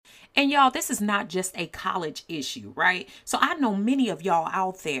And y'all, this is not just a college issue, right? So I know many of y'all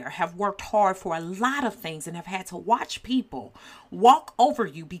out there have worked hard for a lot of things and have had to watch people walk over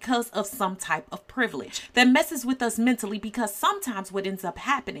you because of some type of privilege that messes with us mentally, because sometimes what ends up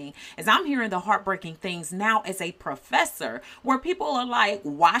happening is I'm hearing the heartbreaking things now as a professor where people are like,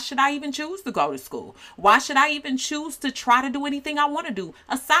 why should I even choose to go to school? Why should I even choose to try to do anything I want to do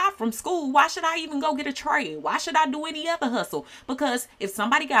aside from school? Why should I even go get a trade? Why should I do any other hustle? Because if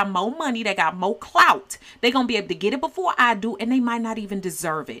somebody got more money, they got more clout, they're going to be able to get it before I do, and they might not even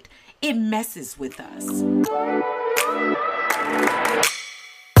deserve it. It messes with us.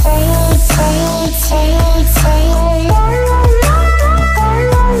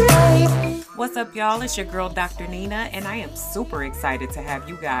 What's up, y'all? It's your girl, Dr. Nina, and I am super excited to have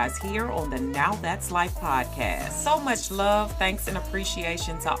you guys here on the Now That's Life podcast. So much love, thanks, and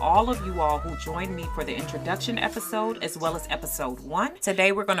appreciation to all of you all who joined me for the introduction episode as well as episode 1.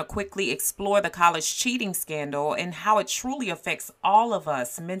 Today, we're going to quickly explore the college cheating scandal and how it truly affects all of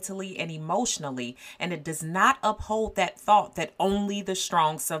us mentally and emotionally, and it does not uphold that thought that only the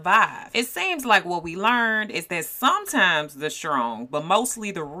strong survive. It seems like what we learned is that sometimes the strong, but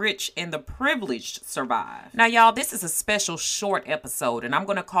mostly the rich and the privileged survive. Now, y'all, this is a special short episode, and I'm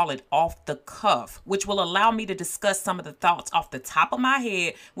going to call it Off the Cuff, which will allow me to discuss some of the thoughts off the top of my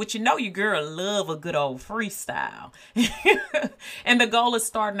head, which you know your girl love a good old freestyle. And the goal is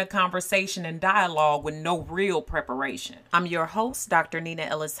starting a conversation and dialogue with no real preparation. I'm your host, Dr. Nina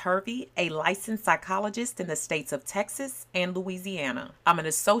Ellis Hervey, a licensed psychologist in the states of Texas and Louisiana. I'm an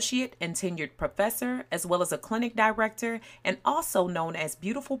associate and tenured professor, as well as a clinic director, and also known as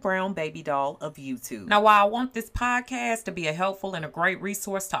Beautiful Brown Baby Doll of YouTube. Now, while I want this podcast to be a helpful and a great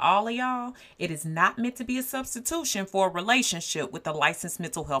resource to all of y'all, it is not meant to be a substitution for a relationship with a licensed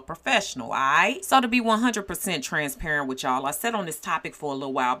mental health professional, alright? So to be 100% transparent with y'all, I sat on this topic for a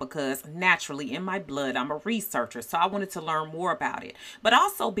little while because naturally in my blood, I'm a researcher, so I wanted to learn more about it. But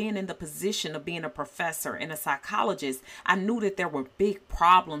also being in the position of being a professor and a psychologist, I knew that there were big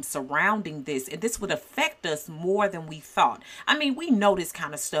problems surrounding this, and this would affect us more than we thought. I mean, we know this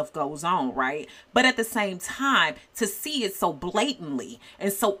kind of stuff goes on, right? But at the same time, to see it so blatantly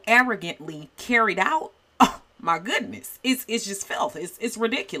and so arrogantly carried out, oh my goodness, it's just filth. It's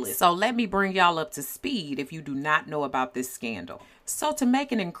ridiculous. So let me bring y'all up to speed if you do not know about this scandal. So to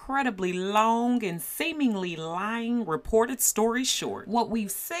make an incredibly long and seemingly lying reported story short, what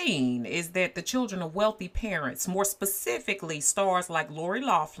we've seen is that the children of wealthy parents, more specifically stars like Lori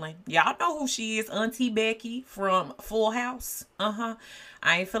Loughlin, y'all know who she is, Auntie Becky from Full House. I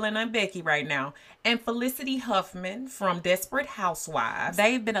ain't feeling on Becky right now. And Felicity Huffman from Desperate Housewives.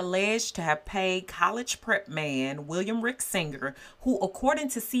 They've been alleged to have paid college prep man William Rick Singer, who according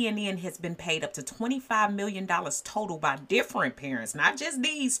to CNN has been paid up to $25 million total by different parents, not just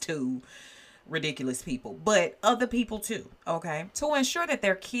these two ridiculous people, but other people too, okay, to ensure that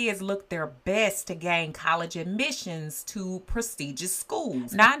their kids look their best to gain college admissions to prestigious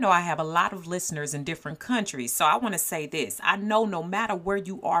schools. Now, I know I have a lot of listeners in different countries, so I want to say this. I know no matter where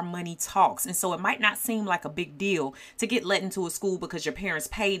you are, money talks, and so it might not seem like a big deal to get let into a school because your parents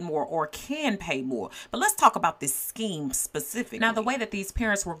paid more or can pay more. But let's talk about this scheme specifically. Now, the way that these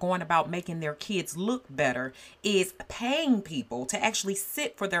parents were going about making their kids look better is paying people to actually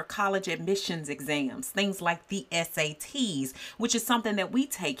sit for their college admissions exams, things like the SATs, which is something that we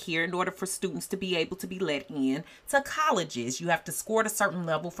take here in order for students to be able to be let in to colleges. You have to score at a certain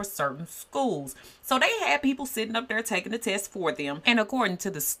level for certain schools. So they had people sitting up there taking the test for them. And according to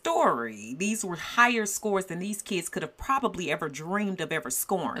the story, these were higher scores than these kids could have probably ever dreamed of ever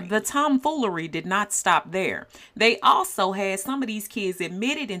scoring. The tomfoolery did not stop there. They also had some of these kids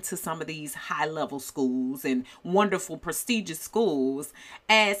admitted into some of these high-level schools and wonderful, prestigious schools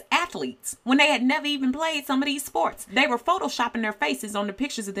as athletes when they had never even played some of these sports. They were photoshopping their faces on the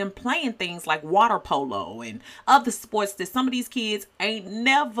pictures of them playing things like water polo and other sports that some of these kids ain't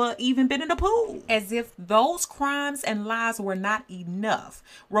never even been in the pool. As if those crimes and lies were not enough,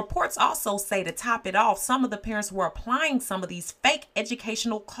 reports also say, to top it off, some of the parents were applying some of these fake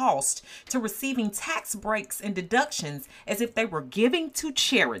educational costs to receiving tax breaks and deductions as if they were giving to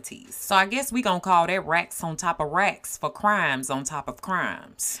charities. So I guess we gonna call that racks on top of racks for crimes on top of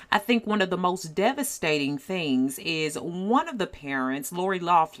crimes. I think one of the most devastating things is one of the parents, Lori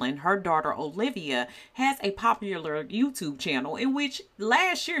Loughlin, her daughter Olivia, has a popular YouTube channel in which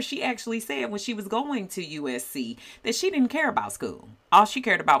last year she actually said when she was going to USC that she didn't care about school. All she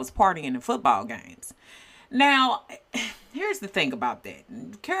cared about was partying and football games. Now, here's the thing about that.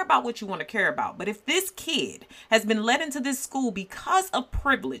 Care about what you want to care about. But if this kid has been led into this school because of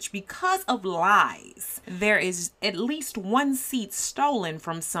privilege, because of lies, there is at least one seat stolen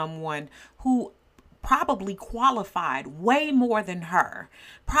from someone who probably qualified way more than her,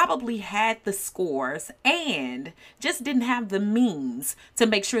 probably had the scores, and just didn't have the means to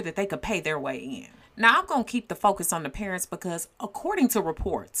make sure that they could pay their way in. Now, I'm going to keep the focus on the parents because according to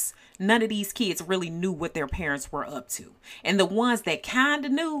reports, none of these kids really knew what their parents were up to. And the ones that kind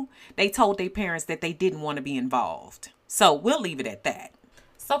of knew, they told their parents that they didn't want to be involved. So we'll leave it at that.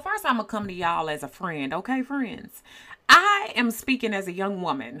 So first, I'm going to come to y'all as a friend. Okay, friends? I am speaking as a young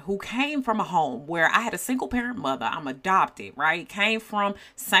woman who came from a home where I had a single parent mother. I'm adopted, right? Came from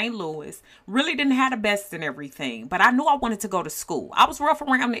St. Louis. Really didn't have the best in everything, but I knew I wanted to go to school. I was rough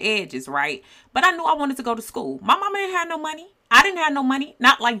around the edges, right? But I knew I wanted to go to school. My mama didn't have no money. I didn't have no money.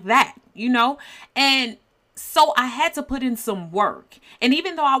 Not like that, you know? And so I had to put in some work. And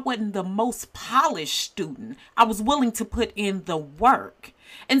even though I wasn't the most polished student, I was willing to put in the work.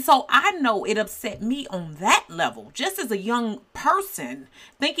 And so I know it upset me on that level, just as a young person,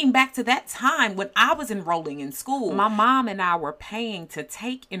 thinking back to that time when I was enrolling in school. My mom and I were paying to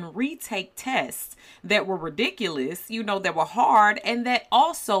take and retake tests that were ridiculous, you know, that were hard, and that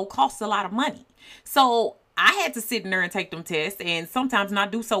also cost a lot of money. So I had to sit in there and take them tests and sometimes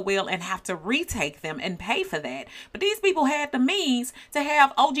not do so well and have to retake them and pay for that. But these people had the means to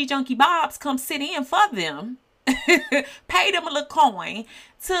have OG Junkie Bobs come sit in for them, pay them a little coin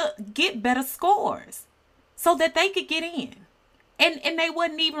to get better scores so that they could get in. And they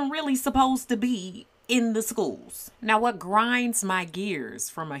wasn't even really supposed to be in the schools. Now, what grinds my gears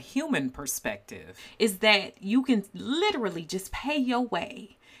from a human perspective is that you can literally just pay your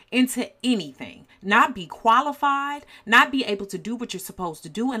way into anything, not be qualified, not be able to do what you're supposed to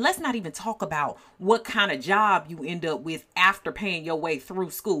do. And let's not even talk about what kind of job you end up with after paying your way through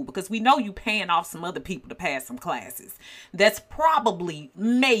school, because we know you paying off some other people to pass some classes. That's probably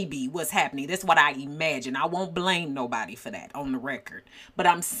maybe what's happening. That's what I imagine. I won't blame nobody for that on the record, but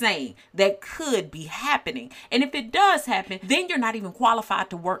I'm saying that could be happening. And if it does happen, then you're not even qualified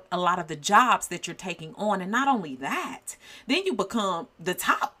to work a lot of the jobs that you're taking on. And not only that, then you become the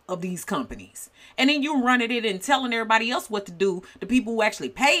top of these companies. And then you running it and telling everybody else what to do, the people who actually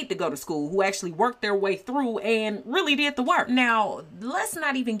paid to go to school, who actually worked their way through and really did the work. Now, let's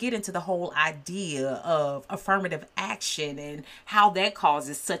not even get into the whole idea of affirmative action and how that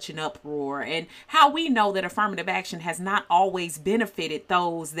causes such an uproar, and how we know that affirmative action has not always benefited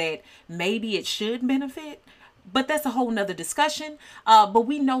those that maybe it should benefit. But that's a whole nother discussion. But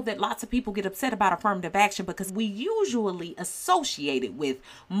we know that lots of people get upset about affirmative action because we usually associate it with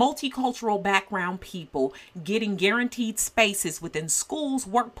multicultural background people getting guaranteed spaces within schools,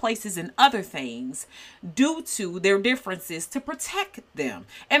 workplaces, and other things due to their differences to protect them.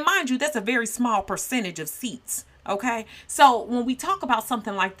 And mind you, that's a very small percentage of seats. Okay, so when we talk about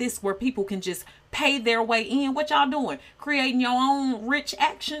something like this where people can just pay their way in, what y'all doing? Creating your own rich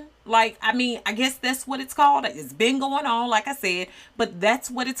action? Like, I mean, I guess that's what it's called. It's been going on, like I said, but that's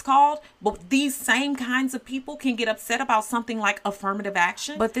what it's called. But these same kinds of people can get upset about something like affirmative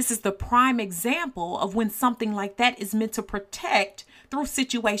action. But this is the prime example of when something like that is meant to protect through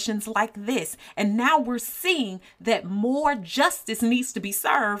situations like this. And now we're seeing that more justice needs to be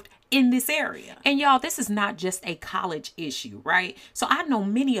served in this area. And y'all, this is not just a college issue, right? So I know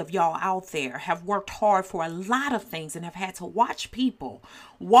many of y'all out there have worked hard for a lot of things and have had to watch people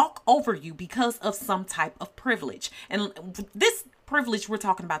walk over you because of some type of privilege. And this privilege we're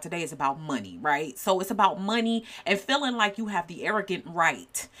talking about today is about money, right? So it's about money and feeling like you have the arrogant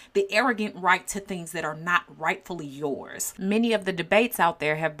right to things that are not rightfully yours. Many of the debates out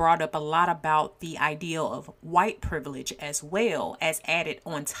there have brought up a lot about the ideal of white privilege as well as added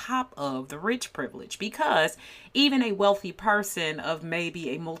on top of the rich privilege, because even a wealthy person of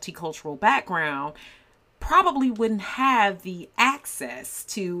maybe a multicultural background probably wouldn't have the access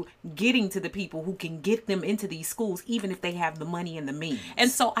to getting to the people who can get them into these schools, even if they have the money and the means. And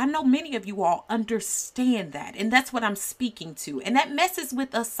so I know many of you all understand that. And that's what I'm speaking to. And that messes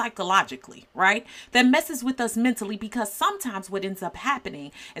with us psychologically, right? That messes with us mentally, because sometimes what ends up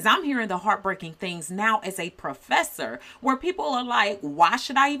happening is I'm hearing the heartbreaking things now as a professor where people are like, why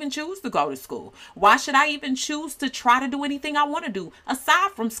should I even choose to go to school? Why should I even choose to try to do anything I want to do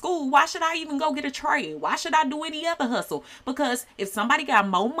aside from school? Why should I even go get a trade? Why should I do any other hustle? Because if somebody got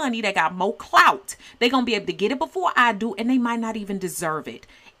more money, they got more clout, they're going to be able to get it before I do, and they might not even deserve it.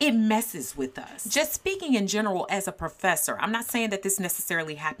 it messes with us. Just speaking in general as a professor, I'm not saying that this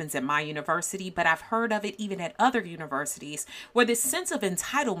necessarily happens at my university, but I've heard of it even at other universities where this sense of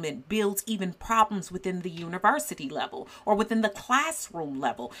entitlement builds even problems within the university level or within the classroom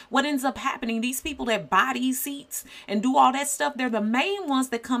level. What ends up happening, these people that buy these seats and do all that stuff, they're the main ones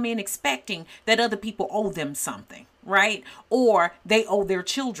that come in expecting that other people owe them something. Right? Or they owe their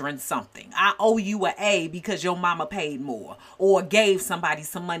children something. I owe you an A because your mama paid more, or gave somebody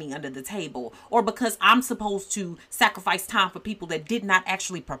some money under the table, or because I'm supposed to sacrifice time for people that did not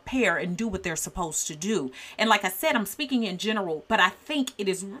actually prepare and do what they're supposed to do. And like I said, I'm speaking in general, but I think it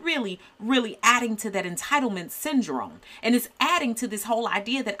is really, really adding to that entitlement syndrome. And it's adding to this whole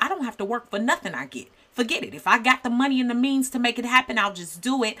idea that I don't have to work for nothing I get. Forget it. If I got the money and the means to make it happen, I'll just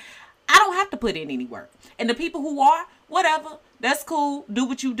do it. I don't have to put in any work. And the people who are, whatever, that's cool. Do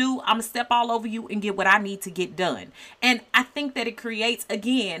what you do. I'm going to step all over you and get what I need to get done. And I think that it creates,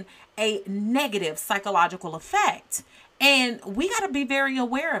 again, a negative psychological effect. And we got to be very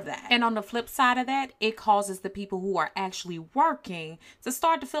aware of that. And on the flip side of that, it causes the people who are actually working to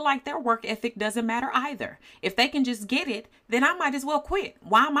start to feel like their work ethic doesn't matter either. If they can just get it, then I might as well quit.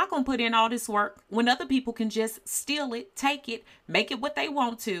 Why am I going to put in all this work when other people can just steal it, take it, make it what they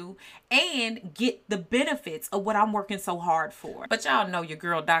want to, and get the benefits of what I'm working so hard for? But y'all know your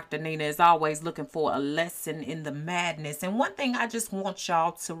girl, Dr. Nina, is always looking for a lesson in the madness. And one thing I just want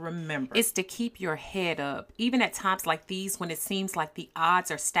y'all to remember is to keep your head up, even at times like these when it seems like the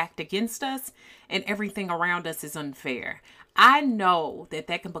odds are stacked against us and everything around us is unfair. I know that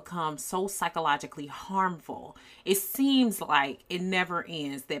that can become so psychologically harmful. It seems like it never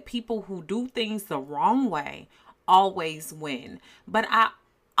ends, that people who do things the wrong way always win. But I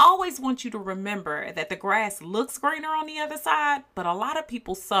always want you to remember that the grass looks greener on the other side, but a lot of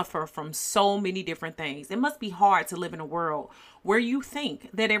people suffer from so many different things. It must be hard to live in a world where you think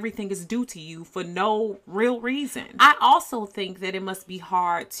that everything is due to you for no real reason. I also think that it must be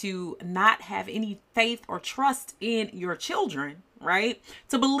hard to not have any faith or trust in your children, right?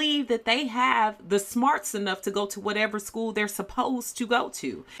 To believe that they have the smarts enough to go to whatever school they're supposed to go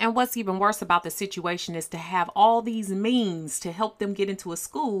to. And what's even worse about the situation is to have all these means to help them get into a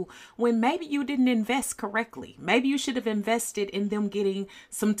school when maybe you didn't invest correctly. Maybe you should have invested in them getting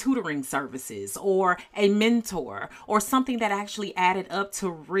some tutoring services or a mentor or something that actually added up to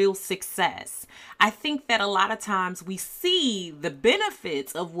real success. I think that a lot of times we see the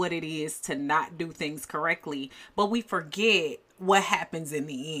benefits of what it is to not do things correctly, but we forget what happens in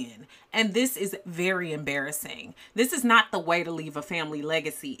the end. And this is very embarrassing. This is not the way to leave a family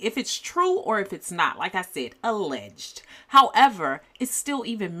legacy, if it's true or if it's not. Like I said, alleged. However, it's still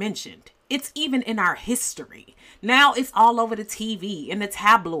even mentioned. It's even in our history. Now it's all over the TV and the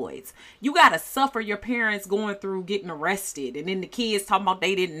tabloids. You got to suffer your parents going through getting arrested, and then the kids talking about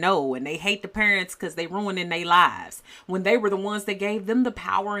they didn't know, and they hate the parents because they ruining their lives when they were the ones that gave them the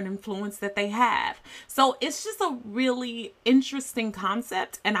power and influence that they have. So it's just a really interesting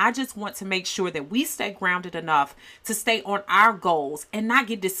concept. And I just want to make sure that we stay grounded enough to stay on our goals and not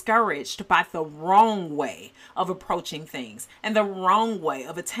get discouraged by the wrong way of approaching things and the wrong way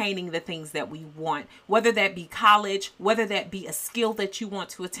of attaining the things that we want, whether that be college, whether that be a skill that you want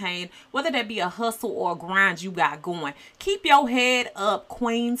to attain, whether that be a hustle or a grind you got going. Keep your head up,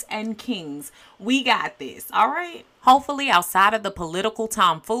 queens and kings. We got this, all right? Hopefully, outside of the political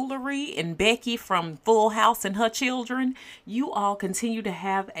tomfoolery and Becky from Full House and her children, you all continue to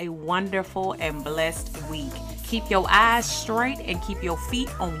have a wonderful and blessed week. Keep your eyes straight and keep your feet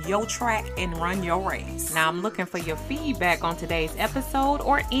on your track and run your race. Now, I'm looking for your feedback on today's episode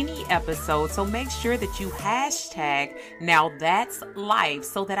or any episode, so make sure that you hashtag Now That's Life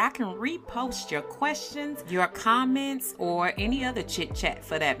so that I can repost your questions, your comments, or any other chit chat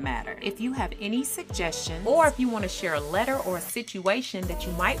for that matter. If you have any suggestions or if you want to share a letter or a situation that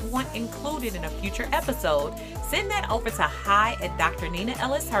you might want included in a future episode, send that over to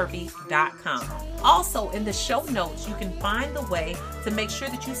hi@drninaellishervey.com. Also, in the show notes, you can find the way to make sure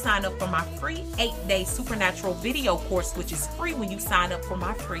that you sign up for my free 8-day supernatural video course, which is free when you sign up for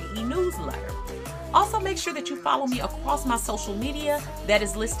my free e-newsletter. Also, make sure that you follow me across my social media that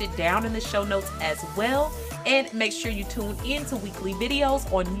is listed down in the show notes as well. And make sure you tune in to weekly videos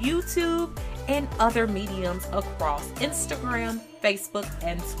on YouTube and other mediums across Instagram, Facebook,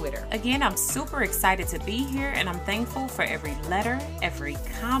 and Twitter. Again, I'm super excited to be here, and I'm thankful for every letter, every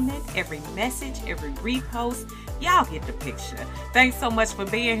comment, every message, every repost. Y'all get the picture. Thanks so much for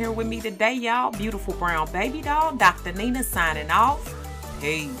being here with me today, y'all. Beautiful brown baby doll, Dr. Nina signing off.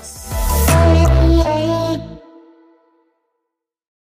 Peace.